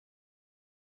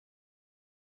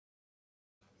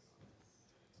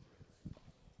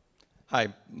Hi,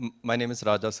 my name is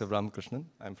Raja Sivaram-Krishnan.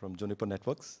 I'm from Juniper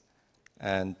Networks.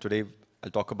 And today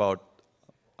I'll talk about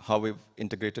how we've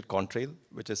integrated Contrail,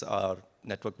 which is our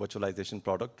network virtualization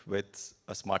product, with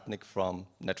a SmartNIC from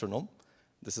Netronome.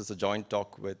 This is a joint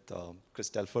talk with Chris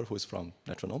Telfer, who's from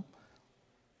Netronome.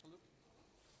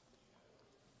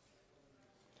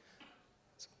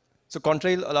 So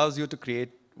Contrail allows you to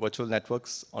create virtual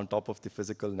networks on top of the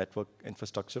physical network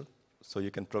infrastructure. So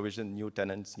you can provision new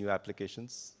tenants, new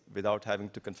applications, without having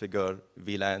to configure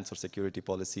VLANs or security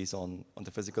policies on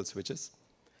the physical switches.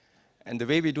 And the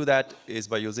way we do that is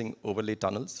by using overlay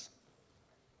tunnels.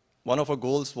 One of our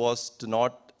goals was to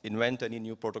not invent any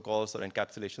new protocols or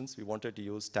encapsulations. We wanted to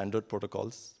use standard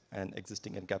protocols and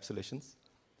existing encapsulations.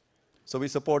 So we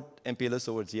support MPLS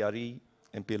over GRE,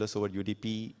 MPLS over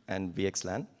UDP, and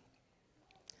VXLAN.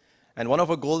 And one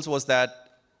of our goals was that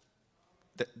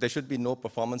there should be no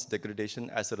performance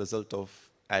degradation as a result of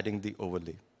adding the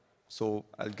overlay. So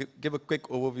I'll give a quick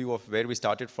overview of where we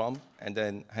started from, and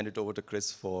then hand it over to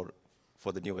Chris for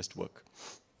the newest work.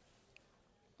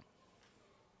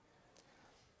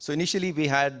 So initially, we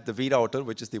had the vRouter,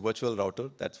 which is the virtual router.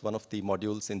 That's one of the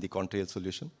modules in the Contrail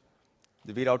solution.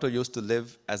 The vRouter used to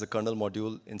live as a kernel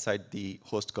module inside the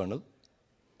host kernel.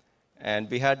 And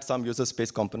we had some user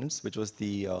space components, which was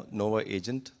the Nova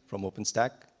agent from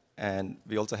OpenStack. And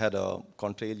we also had a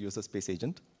Contrail user space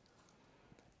agent.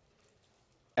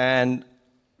 And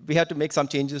we had to make some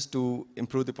changes to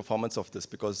improve the performance of this,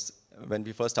 because when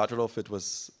we first started off, it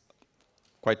was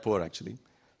quite poor, actually.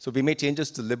 So we made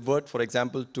changes to libvirt, for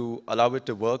example, to allow it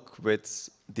to work with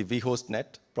the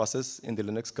vhostnet process in the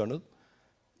Linux kernel,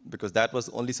 because that was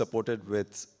only supported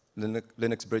with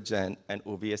Linux Bridge and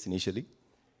OVS initially.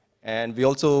 And we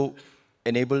also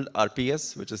enabled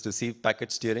RPS, which is receive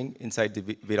packet steering, inside the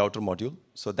vRouter module.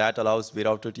 So that allows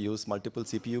vRouter to use multiple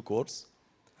CPU cores.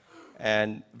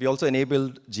 And we also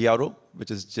enabled GRO, which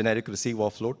is generic receive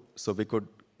offload. So we could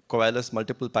coalesce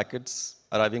multiple packets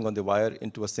arriving on the wire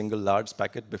into a single large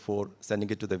packet before sending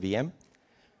it to the VM.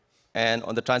 And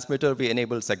on the transmitter, we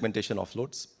enabled segmentation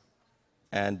offloads.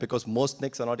 And because most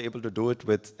NICs are not able to do it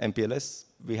with MPLS,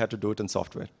 we had to do it in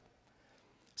software.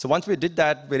 So once we did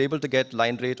that, we were able to get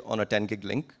line rate on a 10 gig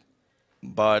link.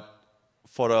 But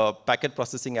for packet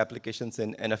processing applications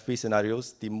in NFV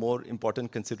scenarios, the more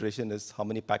important consideration is how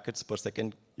many packets per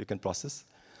second you can process.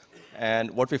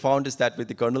 And what we found is that with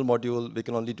the kernel module, we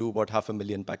can only do about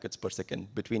 500,000 packets per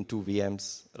second between two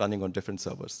VMs running on different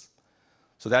servers.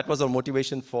 So that was our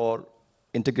motivation for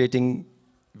integrating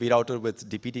vRouter with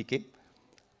DPDK.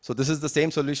 So this is the same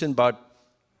solution, but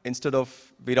instead of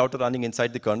vRouter running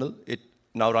inside the kernel, it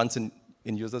now runs in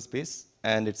user space,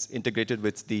 and it's integrated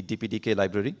with the DPDK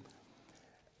library.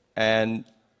 And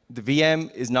the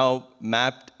VM is now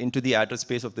mapped into the address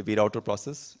space of the vRouter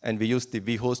process, and we use the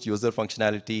vhost user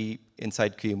functionality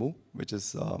inside QEMU, which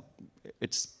is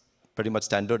it's pretty much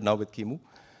standard now with QEMU.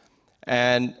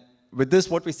 And with this,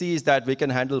 what we see is that we can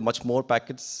handle much more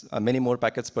packets, many more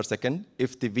packets per second,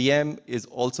 if the VM is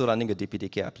also running a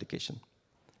DPDK application.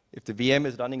 If the VM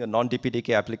is running a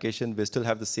non-DPDK application, we still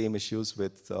have the same issues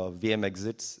with VM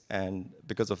exits, and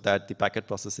because of that, the packet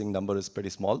processing number is pretty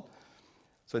small.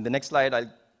 So in the next slide,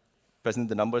 I'll present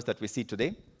the numbers that we see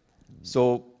today.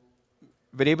 So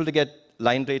we're able to get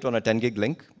line rate on a 10 gig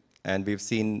link, and we've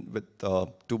seen with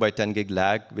 2 by 10 gig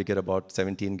lag, we get about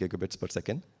 17 gigabits per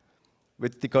second.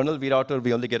 With the kernel vRouter,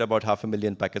 we only get about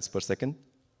 500,000 packets per second.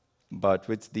 But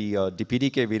with the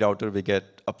DPDK vRouter, we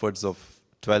get upwards of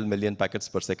 12 million packets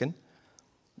per second.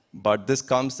 But this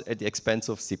comes at the expense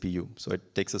of CPU. So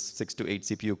it takes us 6 to 8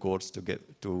 CPU cores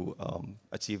to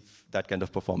achieve that kind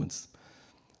of performance.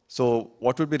 So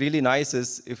what would be really nice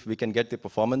is if we can get the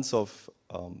performance of,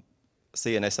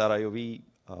 say, an SRIOV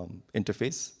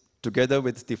interface together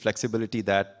with the flexibility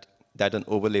that an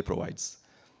overlay provides,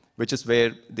 which is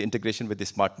where the integration with the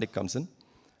SmartNIC comes in.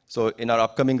 So in our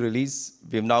upcoming release,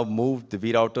 we've now moved the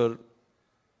vRouter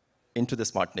into the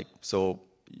SmartNIC. So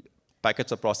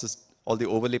packets are processed, all the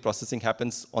overlay processing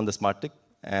happens on the SmartNIC,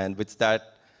 and with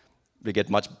that, we get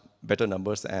much better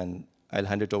numbers, and I'll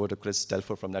hand it over to Chris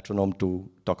Telfer from Netronome to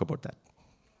talk about that.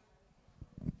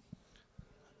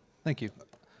 Thank you.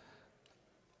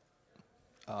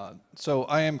 So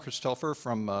I am Chris Telfer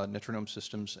from Netronome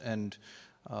Systems, and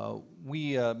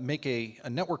we make a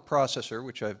network processor,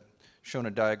 which I've shown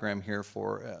a diagram here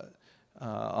for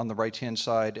on the right-hand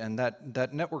side, and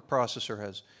that network processor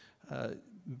has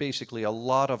basically a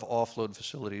lot of offload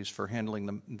facilities for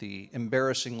handling the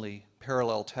embarrassingly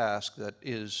parallel task that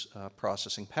is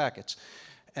processing packets.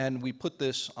 And we put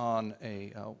this on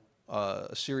a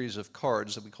series of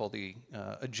cards that we call the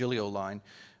Agilio line,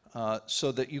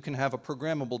 so that you can have a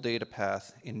programmable data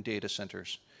path in data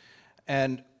centers.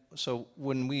 And so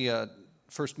when we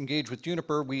first engaged with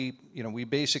Juniper, we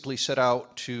basically set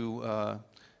out to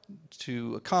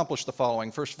accomplish the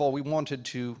following. First of all, we wanted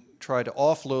to try to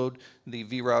offload the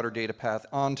vRouter data path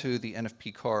onto the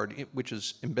NFP card, which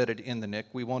is embedded in the NIC.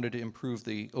 We wanted to improve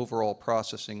the overall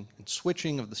processing and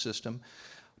switching of the system,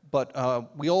 but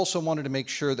we also wanted to make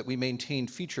sure that we maintained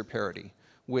feature parity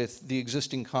with the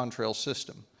existing Contrail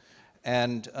system,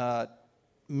 and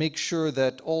make sure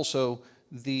that also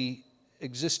the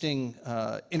existing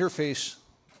interface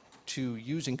to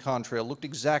using Contrail looked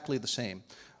exactly the same.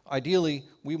 Ideally,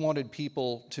 we wanted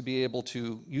people to be able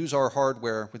to use our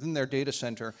hardware within their data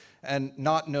center and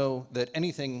not know that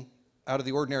anything out of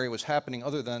the ordinary was happening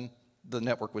other than the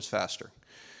network was faster.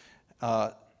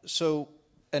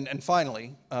 And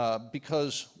finally,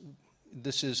 because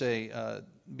this is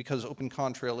because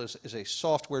OpenContrail is a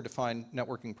software-defined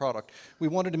networking product, we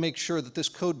wanted to make sure that this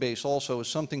code base also is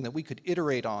something that we could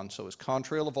iterate on. So as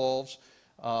Contrail evolves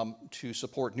to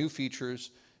support new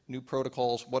features, new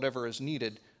protocols, whatever is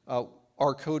needed,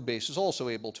 our code base is also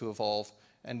able to evolve,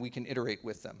 and we can iterate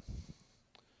with them.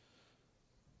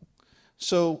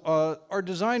 So our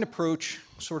design approach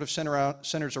sort of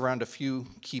centers around a few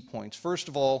key points. First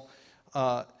of all,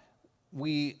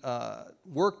 we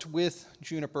worked with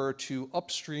Juniper to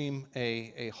upstream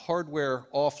a hardware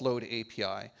offload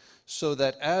API so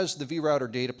that as the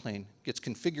vRouter data plane gets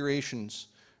configurations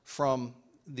from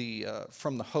the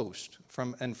host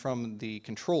and from the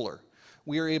controller,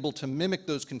 we are able to mimic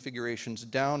those configurations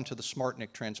down to the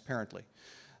SmartNIC transparently.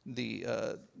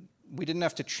 We didn't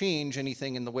have to change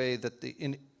anything in the way that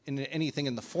anything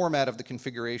in the format of the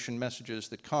configuration messages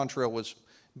that Contrail was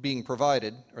being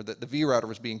provided, or that the vRouter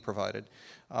was being provided.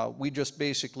 We just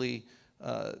basically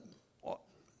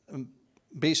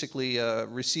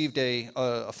received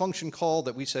a function call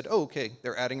that we said, oh, okay,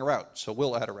 they're adding a route, so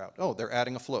we'll add a route. Oh, they're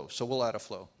adding a flow, so we'll add a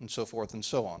flow, and so forth and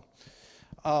so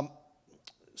on.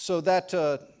 So if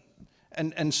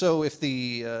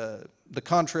the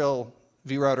Contrail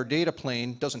vRouter data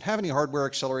plane doesn't have any hardware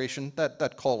acceleration,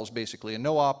 that call is basically a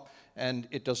no-op, and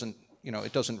it doesn't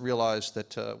realize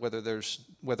that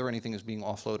whether anything is being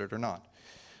offloaded or not.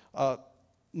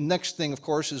 Next thing, of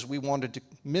course, is we wanted to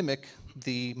mimic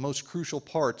the most crucial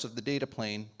parts of the data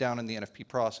plane down in the NFP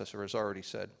processor, as already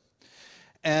said.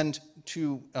 And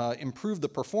to improve the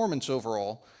performance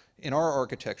overall in our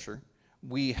architecture,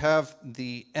 we have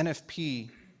the NFP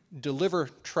deliver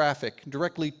traffic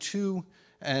directly to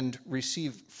and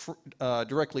receive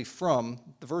directly from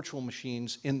the virtual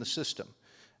machines in the system.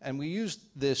 And we use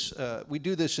this, we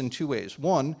do this in two ways.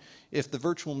 One, if the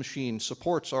virtual machine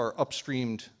supports our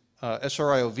upstreamed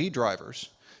SRIOV drivers,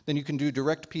 then you can do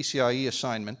direct PCIe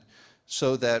assignment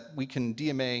so that we can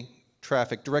DMA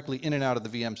traffic directly in and out of the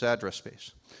VM's address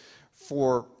space.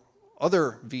 For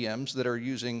other VMs that are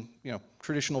using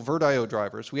traditional VirtIO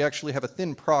drivers, we actually have a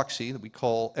thin proxy that we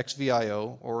call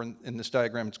XVIO, or in this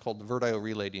diagram it's called the VirtIO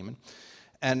relay daemon.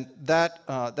 And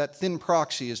that thin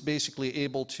proxy is basically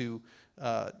able to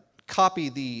copy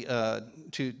the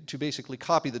basically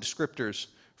copy the descriptors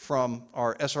from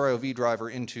our SRIOV driver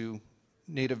into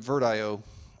native VirtIO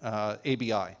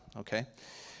ABI. Okay,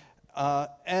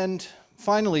 and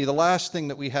finally, the last thing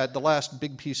that we had, the last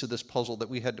big piece of this puzzle that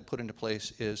we had to put into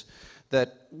place is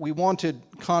that we wanted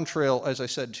Contrail, as I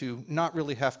said, to not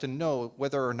really have to know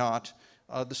whether or not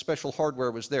the special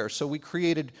hardware was there. So we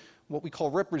created what we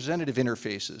call representative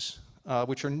interfaces,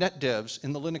 which are netdevs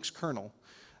in the Linux kernel,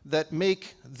 that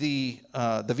make the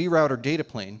vRouter data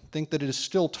plane think that it is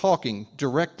still talking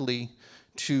directly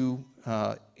to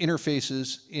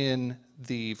interfaces in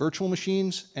the virtual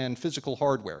machines and physical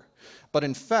hardware. But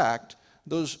in fact,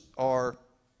 those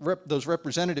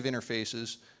representative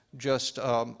interfaces just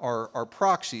are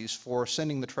proxies for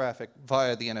sending the traffic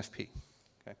via the NFP.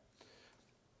 Okay.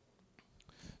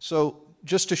 So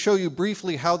just to show you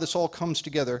briefly how this all comes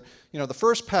together, the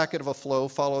first packet of a flow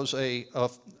follows a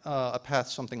path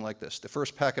something like this. The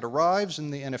first packet arrives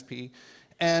in the NFP,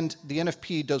 and the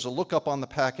NFP does a lookup on the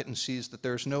packet and sees that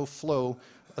there's no flow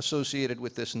associated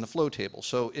with this in the flow table.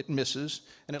 So it misses,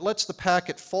 and it lets the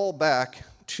packet fall back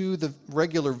to the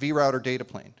regular vRouter data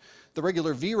plane. The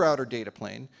regular vRouter data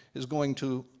plane is going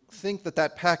to think that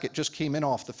that packet just came in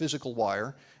off the physical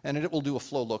wire, and it will do a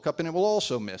flow lookup, and it will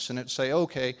also miss, and it say,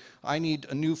 okay, I need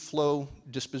a new flow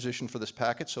disposition for this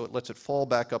packet, so it lets it fall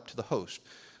back up to the host,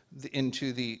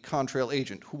 into the Contrail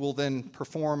agent, who will then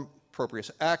perform appropriate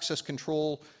access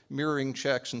control, mirroring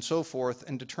checks, and so forth,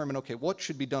 and determine, okay, what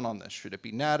should be done on this? Should it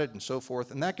be natted, and so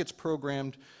forth? And that gets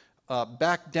programmed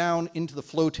back down into the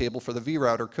flow table for the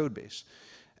vRouter code base.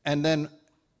 And then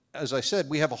as I said,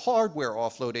 we have a hardware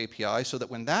offload API so that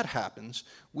when that happens,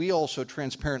 we also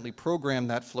transparently program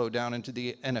that flow down into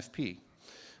the NFP,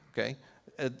 okay?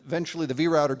 Eventually, the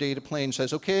vRouter data plane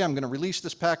says, okay, I'm going to release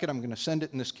this packet, I'm going to send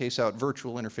it, in this case, out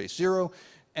virtual interface 0,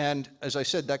 and as I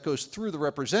said, that goes through the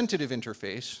representative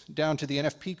interface down to the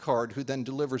NFP card, who then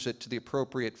delivers it to the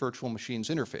appropriate virtual machine's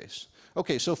interface.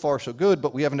 Okay, so far so good,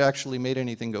 but we haven't actually made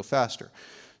anything go faster.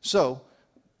 So,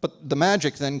 but the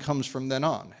magic then comes from then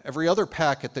on. Every other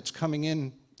packet that's coming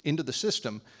into the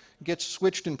system gets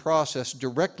switched and processed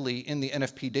directly in the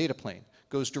NFP data plane,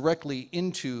 goes directly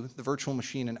into the virtual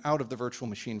machine and out of the virtual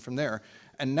machine from there.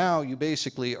 And now you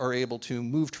basically are able to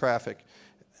move traffic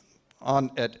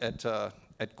on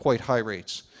at quite high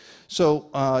rates. So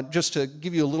just to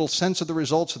give you a little sense of the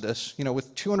results of this, you know,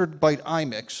 with 200-byte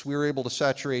IMIX, we were able to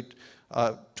saturate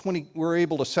a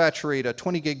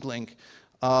 20 gig link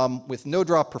with no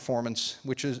drop performance,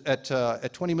 which is at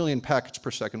 20 million packets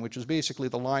per second, which is basically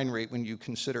the line rate when you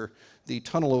consider the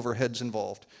tunnel overheads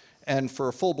involved. And for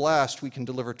a full blast, we can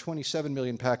deliver 27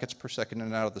 million packets per second in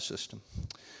and out of the system.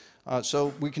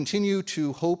 So we continue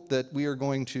to hope that we are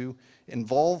going to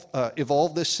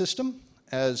evolve this system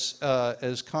as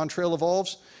Contrail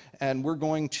evolves, and we're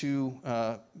going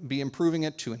to be improving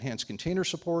it to enhance container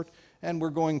support. And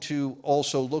we're going to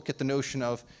also look at the notion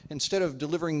of, instead of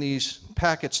delivering these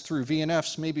packets through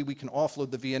VNFs, maybe we can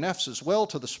offload the VNFs as well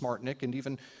to the SmartNIC and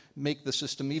even make the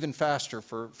system even faster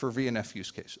for VNF use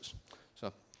cases.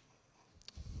 So,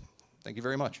 thank you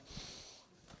very much.